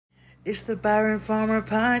It's the Byron Farmer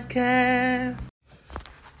Podcast.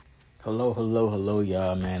 Hello,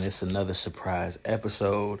 y'all, man. It's another surprise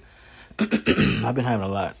episode. I've been having a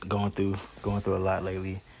lot going through a lot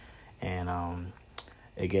lately, and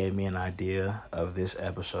it gave me an idea of this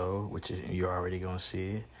episode, which you're already gonna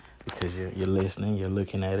see it because you're listening, you're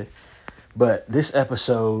looking at it. But this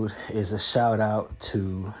episode is a shout out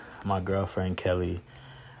to my girlfriend Kelly.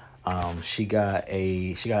 She got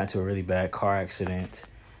into a really bad car accident,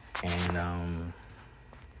 and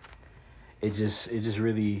it just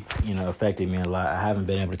really affected me a lot. I haven't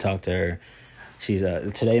been able to talk to her. She's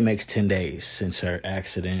today makes 10 days since her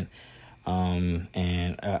accident,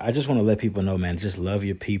 and I just want to let people know, man, just love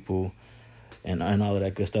your people and all of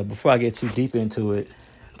that good stuff. Before I get too deep into it,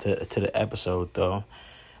 to the episode though,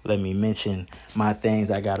 let me mention my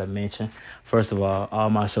things I gotta mention. First of all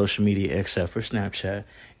my social media except for Snapchat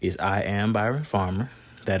is I am Byron Farmer.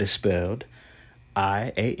 That is spelled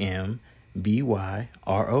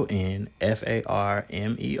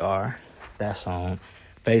IAMBYRONFARMER. That's on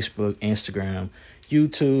Facebook, Instagram,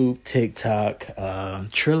 YouTube, TikTok,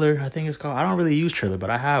 Triller, I think it's called. I don't really use Triller, but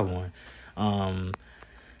I have one.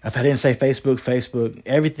 If I didn't say Facebook,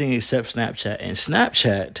 everything except Snapchat. And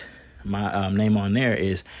Snapchat, my name on there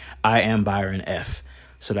is I am Byron F.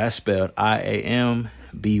 So that's spelled IAMBYRONF.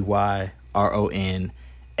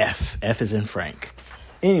 F is in Frank.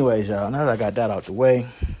 Anyways, y'all, now that I got that out the way,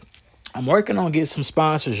 I'm working on getting some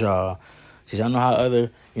sponsors, y'all. Because y'all know how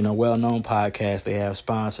other, well-known podcasts, they have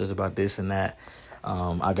sponsors about this and that.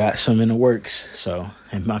 I got some in the works. So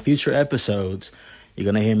in my future episodes, you're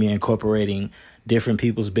going to hear me incorporating different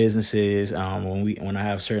people's businesses when I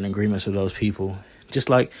have certain agreements with those people. Just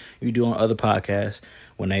like you do on other podcasts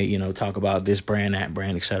when they, talk about this brand, that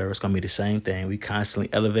brand, etc. It's going to be the same thing. We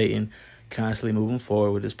constantly elevating, constantly moving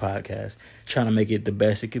forward with this podcast, trying to make it the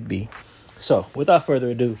best it could be. So without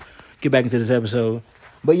further ado, get back into this episode.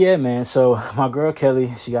 But yeah, man, so my girl Kelly,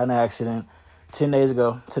 she got in an accident 10 days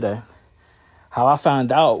ago today. How I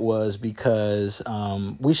found out was because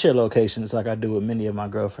we share locations like I do with many of my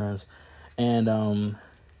girlfriends. And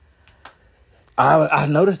I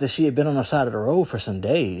noticed that she had been on the side of the road for some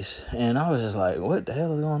days. And I was just like, what the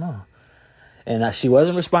hell is going on? And she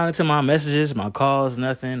wasn't responding to my messages, my calls,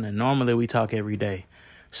 nothing. And normally we talk every day.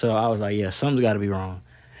 So I was like, yeah, something's got to be wrong.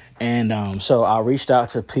 And so I reached out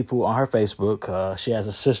to people on her Facebook. She has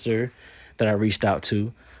a sister that I reached out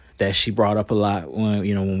to that she brought up a lot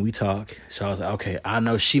when we talk. So I was like, okay, I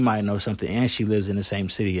know she might know something, and she lives in the same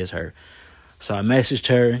city as her. So I messaged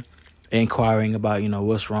her, inquiring about,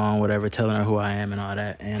 what's wrong, whatever, telling her who I am and all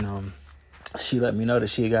that. And she let me know that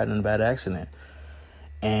she had gotten in a bad accident.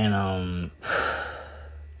 And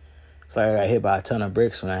it's like I got hit by a ton of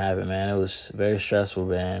bricks when I happened, man. It was very stressful,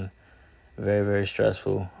 man. Very, very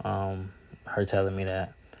stressful. Her telling me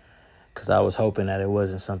that, because I was hoping that it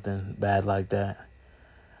wasn't something bad like that.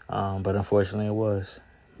 But unfortunately it was.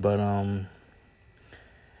 But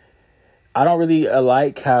I don't really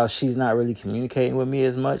like how she's not really communicating with me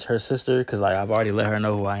as much, her sister, because I've already let her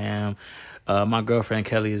know who I am. My girlfriend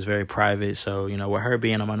Kelly is very private, so with her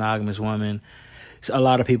being a monogamous woman, a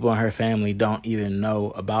lot of people in her family don't even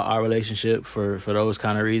know about our relationship for those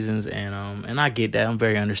kind of reasons, and I get that. I'm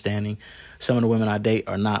very understanding. Some of the women I date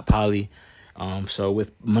are not poly, so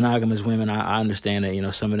with monogamous women, I understand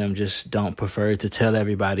that some of them just don't prefer to tell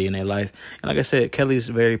everybody in their life. And like I said, Kelly's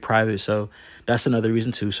very private, so that's another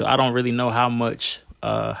reason too. So I don't really know how much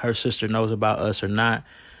her sister knows about us or not,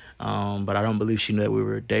 but I don't believe she knew that we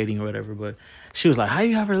were dating or whatever. But she was like, "How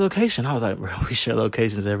you have her location?" I was like, "Bro, we share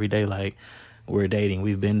locations every day. Like, we're dating.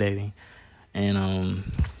 We've been dating." And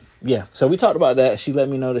yeah. So we talked about that. She let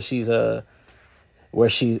me know that she's where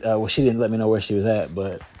she's well, she didn't let me know where she was at,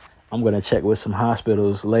 but I'm gonna check with some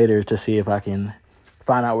hospitals later to see if I can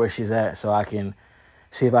find out where she's at, so I can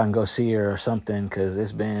see if I can go see her or something. Because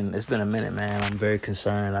it's been a minute, man. I'm very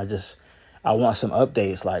concerned. I want some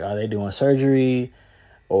updates. Like, are they doing surgery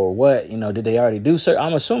or what? Did they already do surgery?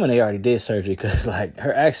 I'm assuming they already did surgery, because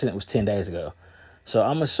her accident was 10 days ago. So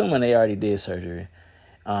I'm assuming they already did surgery,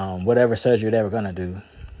 whatever surgery they were going to do.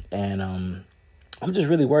 And I'm just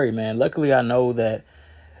really worried, man. Luckily, I know that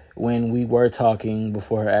when we were talking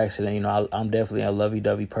before her accident, I'm definitely a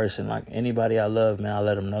lovey-dovey person. Like, anybody I love, man, I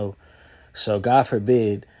let them know. So God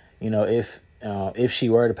forbid, if she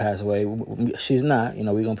were to pass away, she's not,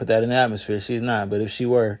 we're going to put that in the atmosphere. She's not. But if she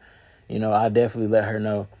were, I definitely let her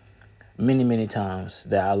know many, many times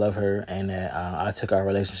that I love her and that I took our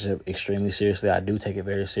relationship extremely seriously. I do take it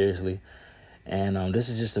very seriously. And this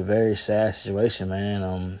is just a very sad situation,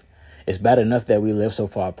 man. It's bad enough that we live so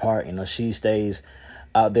far apart. She stays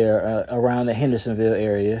out there around the Hendersonville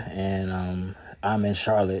area, and I'm in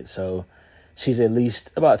Charlotte, so she's at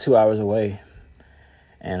least about 2 hours away.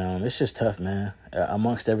 And it's just tough, man,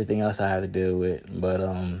 amongst everything else I have to deal with. But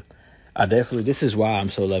this is why I'm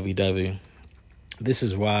so lovey-dovey. This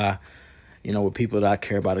is why, with people that I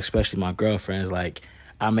care about, especially my girlfriends, like,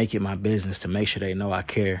 I make it my business to make sure they know I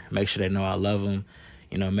care, make sure they know I love them,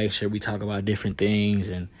 make sure we talk about different things.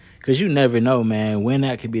 And because you never know, man, when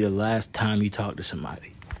that could be the last time you talk to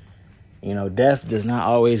somebody. Death does not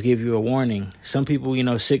always give you a warning. Some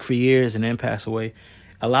people, sick for years and then pass away.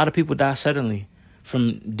 A lot of people die suddenly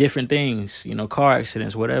from different things, car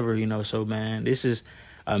accidents, whatever, So, man, this is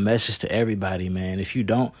a message to everybody, man. If you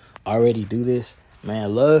don't already do this,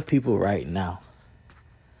 man, love people right now.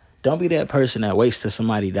 Don't be that person that waits till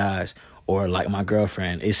somebody dies, or like my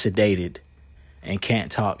girlfriend is sedated and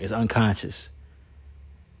can't talk, is unconscious.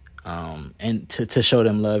 And to show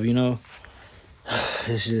them love,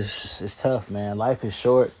 it's tough, man. Life is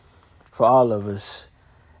short for all of us.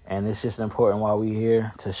 And it's just important while we're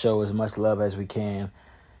here to show as much love as we can,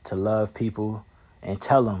 to love people and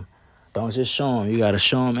tell them. Don't just show them. You got to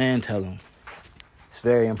show them and tell them. It's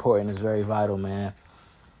very important. It's very vital, man.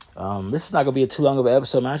 This is not going to be too long of an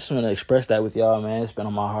episode, man. I just want to express that with y'all, man. It's been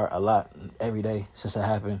on my heart a lot every day since it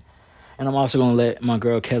happened. And I'm also going to let my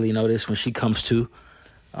girl Kelly know this when she comes to,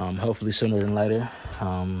 hopefully sooner than later,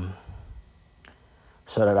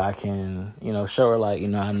 so that I can, show her, like,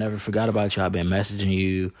 I never forgot about you. I've been messaging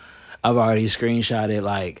you. I've already screenshotted,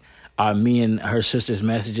 like, me and her sister's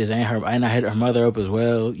messages, and I hit her mother up as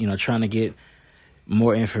well, trying to get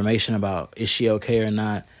more information about is she okay or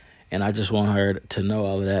not. And I just want her to know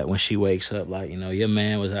all of that when she wakes up. Like, your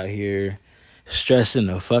man was out here stressing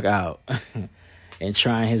the fuck out and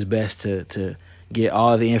trying his best to get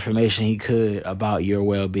all the information he could about your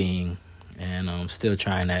well-being. And I'm still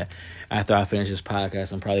trying that. After I finish this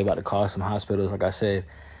podcast, I'm probably about to call some hospitals, like I said,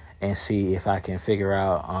 and see if I can figure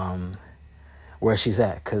out where she's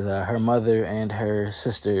at. Because her mother and her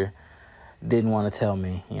sister didn't want to tell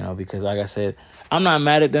me, because like I said, I'm not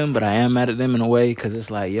mad at them, but I am mad at them in a way, because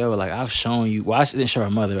it's like, like, I've shown you, well, I didn't show her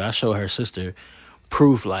mother, I showed her sister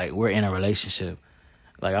proof, like, we're in a relationship.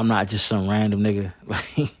 Like, I'm not just some random nigga.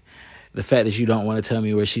 Like, the fact that you don't want to tell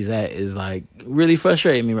me where she's at is, like, really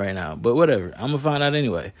frustrating me right now. But whatever, I'm going to find out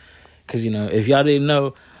anyway. Because, if y'all didn't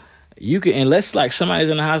know, you can, unless, like, somebody's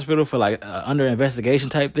in the hospital for, like, under investigation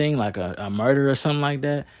type thing, like a murder or something like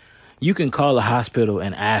that, you can call the hospital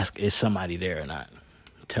and ask, is somebody there or not?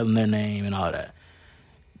 Tell them their name and all that.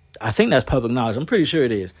 I think that's public knowledge. I'm pretty sure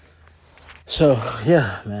it is. So,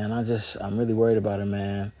 yeah, man, I'm really worried about it,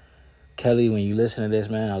 man. Kelly, when you listen to this,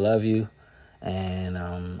 man, I love you. And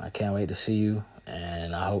I can't wait to see you.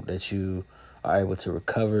 And I hope that you are able to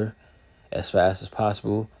recover as fast as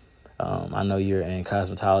possible. I know you're in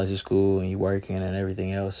cosmetology school and you're working and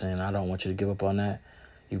everything else, and I don't want you to give up on that.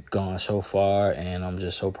 You've gone so far, and I'm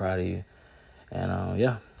just so proud of you. And,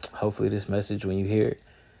 hopefully this message, when you hear it,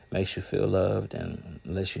 makes you feel loved and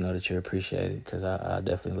lets you know that you're appreciated, because I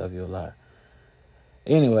definitely love you a lot.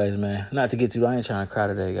 Anyways, man, not to get too long, I ain't trying to cry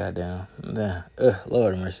today, goddamn.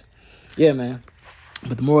 Lord have mercy. Yeah, man.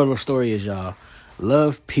 But the moral of the story is, y'all,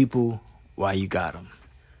 love people while you got them.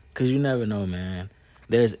 Because you never know, man.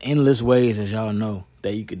 There's endless ways, as y'all know,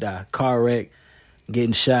 that you could die. Car wreck,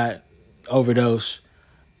 getting shot, overdose,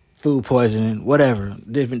 food poisoning, whatever.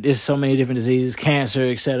 There's so many different diseases, cancer,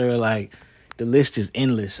 etc. Like, the list is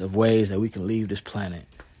endless of ways that we can leave this planet.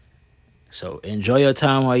 So enjoy your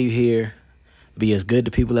time while you're here. Be as good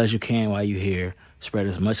to people as you can while you're here. Spread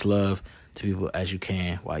as much love to people as you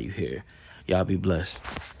can while you're here. Y'all be blessed.